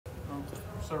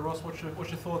So Ross, what's your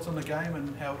thoughts on the game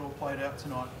and how it all played out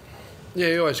tonight? Yeah,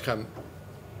 you always come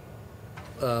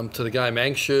to the game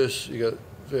anxious. You got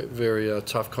very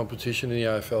tough competition in the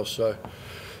AFL, so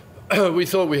we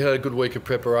thought we had a good week of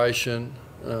preparation.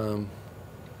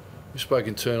 We spoke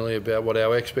internally about what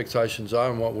our expectations are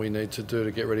and what we need to do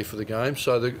to get ready for the game.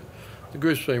 So the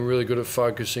group's been really good at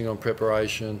focusing on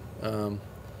preparation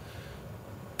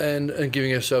and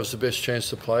giving ourselves the best chance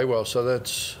to play well. So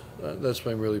that's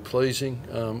been really pleasing.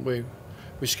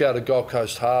 We scouted Gold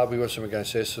Coast hard. We watched them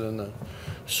against Essendon and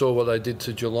saw what they did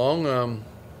to Geelong,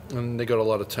 and they got a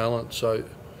lot of talent. So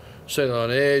set it on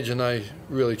edge, and they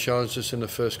really challenged us in the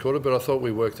first quarter. But I thought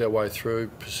we worked our way through,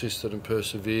 persisted and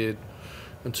persevered,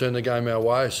 and turned the game our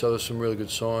way. So there's some really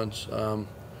good signs.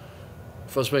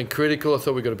 If I was being critical, I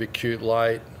thought we got a bit cute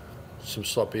late, some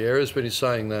sloppy errors. But in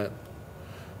saying that,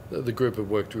 the group had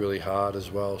worked really hard as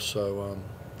well. So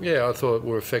yeah, I thought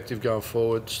we were effective going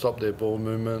forward, stopped their ball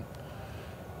movement,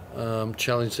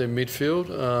 challenged their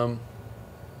midfield,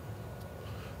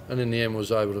 and in the end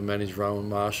was able to manage Rowan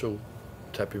Marshall,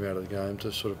 tap him out of the game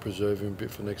to sort of preserve him a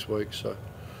bit for next week. So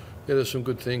yeah, there's some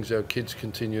good things. Our kids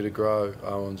continue to grow.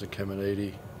 Owens and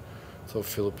Caminiti, I thought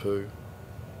Philippou,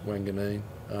 Wanganeen.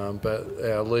 But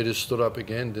our leaders stood up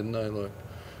again, didn't they? Like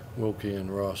Wilkie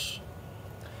and Ross.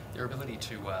 Their ability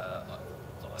to, I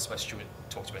suppose Stuart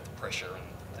talked about the pressure and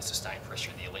the sustained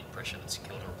pressure and the elite pressure that St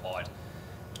Kilda applied,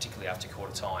 particularly after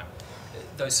quarter time.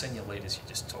 Those senior leaders you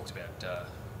just talked about,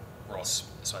 Ross,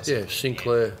 yeah,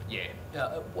 Sinclair. Yeah.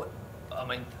 What I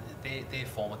mean, their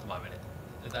form at the moment.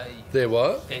 Are they? Their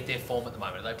what? Their form at the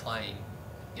moment. Are they playing,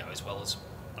 as well as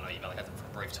I know you've only had them for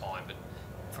a brief time, but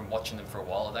from watching them for a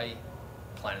while, are they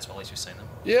playing as well as you've seen them?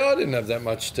 Yeah, I didn't have that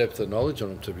much depth of knowledge on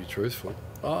them, to be truthful.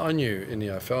 I knew in the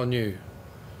AFL, I knew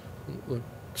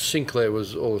Sinclair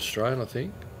was all Australian, I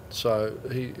think. So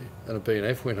he and a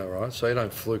B&F winner, right? So you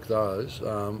don't fluke those.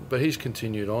 But he's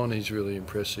continued on. He's really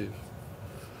impressive.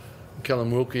 Callum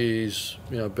Wilkie is,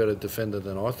 a better defender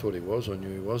than I thought he was. I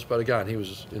knew he was, but again, he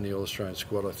was in the All-Australian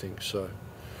squad, I think. So,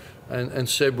 and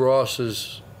Seb Ross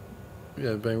has,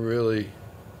 been really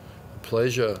a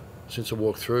pleasure since I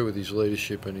walked through with his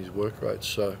leadership and his work rate.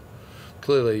 So,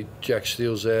 clearly Jack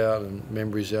Steele's out and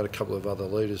Membry's out, a couple of other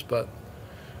leaders, but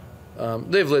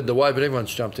they've led the way. But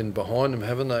everyone's jumped in behind them,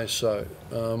 haven't they? So,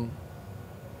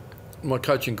 my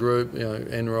coaching group,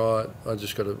 Enright, I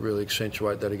just got to really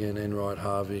accentuate that again. Enright,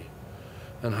 Harvey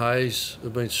and Hayes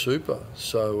have been super,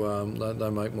 so they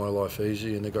make my life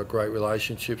easy, and they've got great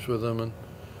relationships with them,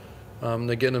 and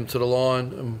they're getting them to the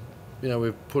line. And,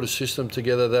 we've put a system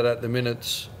together that at the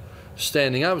minute's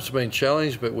standing up. It's been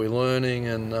challenged, but we're learning,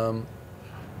 and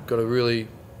got a really,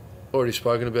 already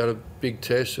spoken about a big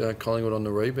test, Collingwood on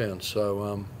the rebound.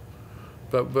 So,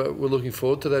 but we're looking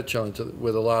forward to that challenge.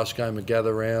 We're the last game of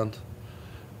gather round.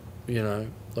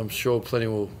 I'm sure plenty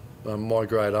will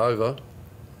migrate over.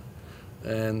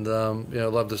 And,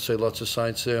 I'd love to see lots of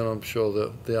Saints there, and I'm sure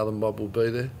that the other mob will be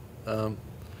there. But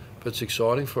it's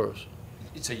exciting for us.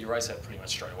 So you race that pretty much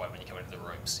straight away when you come into the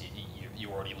rooms.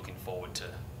 You're already looking forward to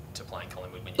playing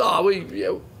Collingwood when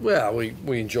you...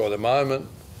 we enjoy the moment,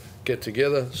 get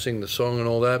together, sing the song and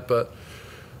all that. But,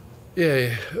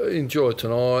 yeah, enjoy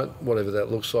tonight, whatever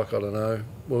that looks like, I don't know.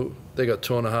 Well, they got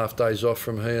 2.5 days off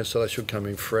from here, so they should come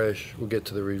in fresh. We'll get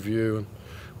to the review, and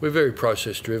we're very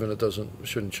process driven. It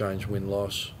shouldn't change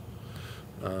win-loss.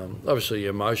 Obviously,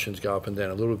 your emotions go up and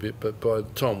down a little bit, but by the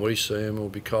time we see them, we'll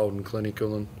be cold and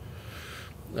clinical,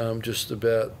 and just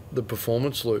about the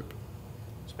performance loop.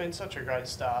 It's been such a great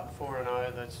start,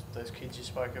 4-0. Those kids you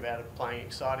spoke about are playing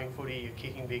exciting footy. You're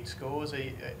kicking big scores. Are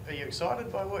you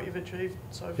excited by what you've achieved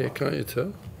so far? Yeah, can't you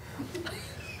tell?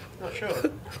 Not sure.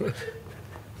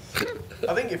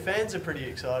 I think your fans are pretty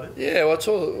excited. Yeah,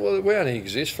 well, we only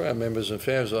exist for our members and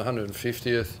fans.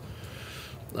 150th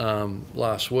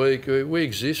last week. We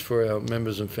exist for our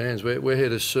members and fans. We're here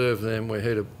to serve them. We're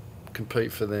here to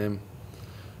compete for them.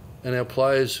 And our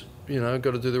players, got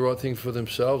to do the right thing for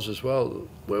themselves as well.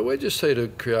 We're just here to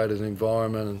create an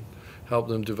environment and help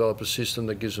them develop a system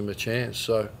that gives them a chance.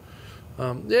 So,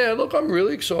 yeah, look, I'm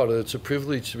really excited. It's a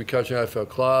privilege to be coaching AFL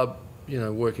club,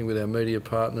 working with our media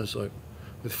partners like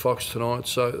with Fox tonight.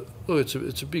 So, look,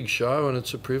 it's a big show and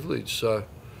it's a privilege. So,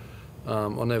 I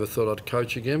never thought I'd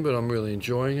coach again, but I'm really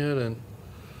enjoying it. And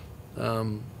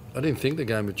I didn't think the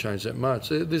game would change that much.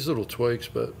 There's little tweaks,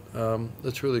 but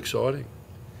it's really exciting.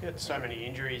 You had so many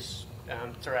injuries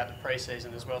throughout the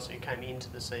pre-season as well, so you came into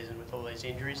the season with all these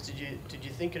injuries. Did you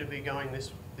think it'd be going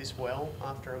this well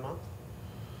after a month?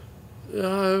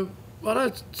 I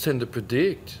don't tend to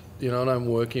predict. I don't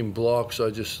work in blocks. I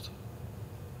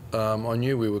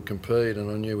knew we would compete,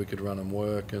 and I knew we could run and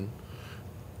work, and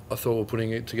I thought we're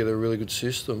putting together a really good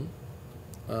system.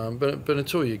 But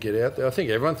until you get out there, I think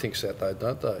everyone thinks that though,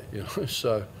 don't they? You know,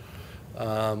 so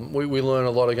we learned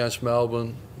a lot against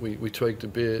Melbourne. We tweaked a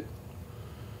bit,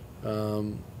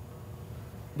 but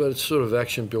it's sort of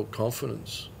action-built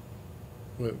confidence.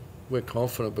 We're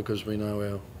confident because we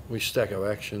know we stack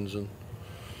our actions, and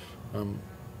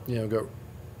you know, got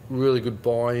really good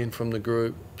buy-in from the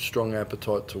group, strong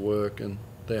appetite to work, and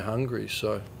they're hungry.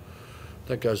 So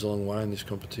that goes a long way in this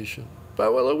competition.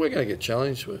 But well, we're going to get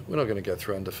challenged. We're not going to go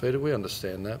through undefeated. We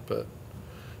understand that, but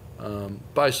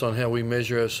based on how we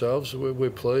measure ourselves, we're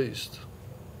pleased.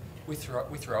 With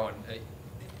Rowan,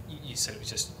 you said it was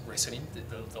just resting him,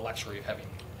 the luxury of having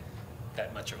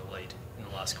that much of a lead in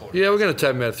the last quarter. Yeah, we're going to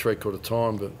take him out at three-quarter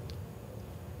time, but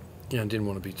you know, didn't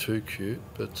want to be too cute.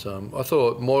 But I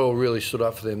thought Moyle really stood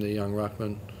up for them, the young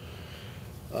ruckman.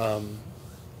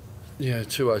 Yeah,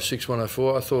 206,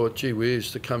 104. I thought, gee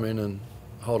whiz, to come in and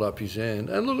hold up his hand.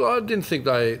 And look, I didn't think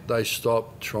they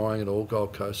stopped trying at all,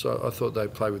 Gold Coast. I thought they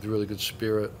played with really good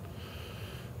spirit.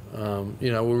 You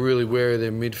know, we're really wary of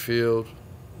their midfield.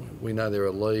 We know they're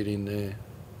a lead in there.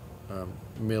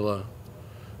 Miller,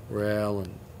 Rowell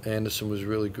and Anderson was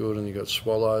really good, and you got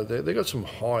Swallow. They got some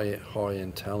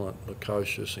high-end talent,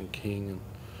 Lukosius and King and,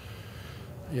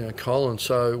 you know, Collins.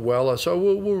 So Weller. So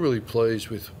we're really pleased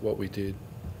with what we did.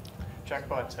 Jack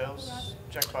Bartell's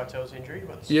injury.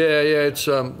 Yeah. It's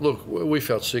look, we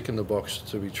felt sick in the box,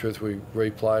 to be truthful. We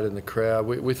replayed in the crowd.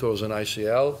 We thought it was an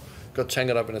ACL. Got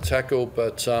tangled up in a tackle,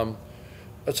 but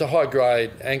it's a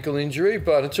high-grade ankle injury.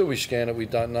 But until we scan it, we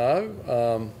don't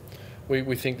know.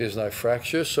 We think there's no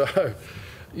fracture, so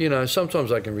you know, sometimes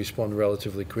they can respond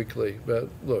relatively quickly. But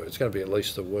look, it's going to be at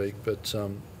least a week. But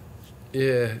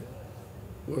yeah,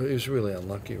 well, he was really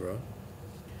unlucky, right?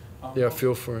 Yeah, I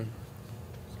feel for him.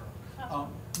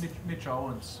 Mitch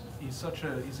Owens, he's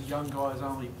a young guy. He's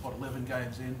only 11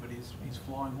 games in, but he's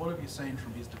flying. What have you seen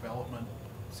from his development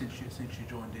since you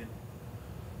joined in?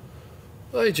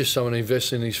 Well, he's just someone who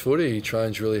invests in his footy. He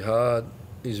trains really hard.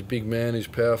 He's a big man. He's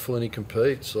powerful, and he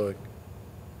competes. Like,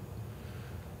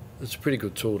 it's a pretty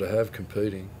good tool to have,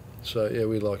 competing. So yeah,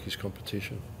 we like his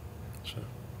competition. So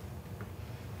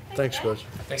thanks, guys.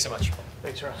 Thanks so much.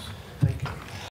 Thanks, Russ.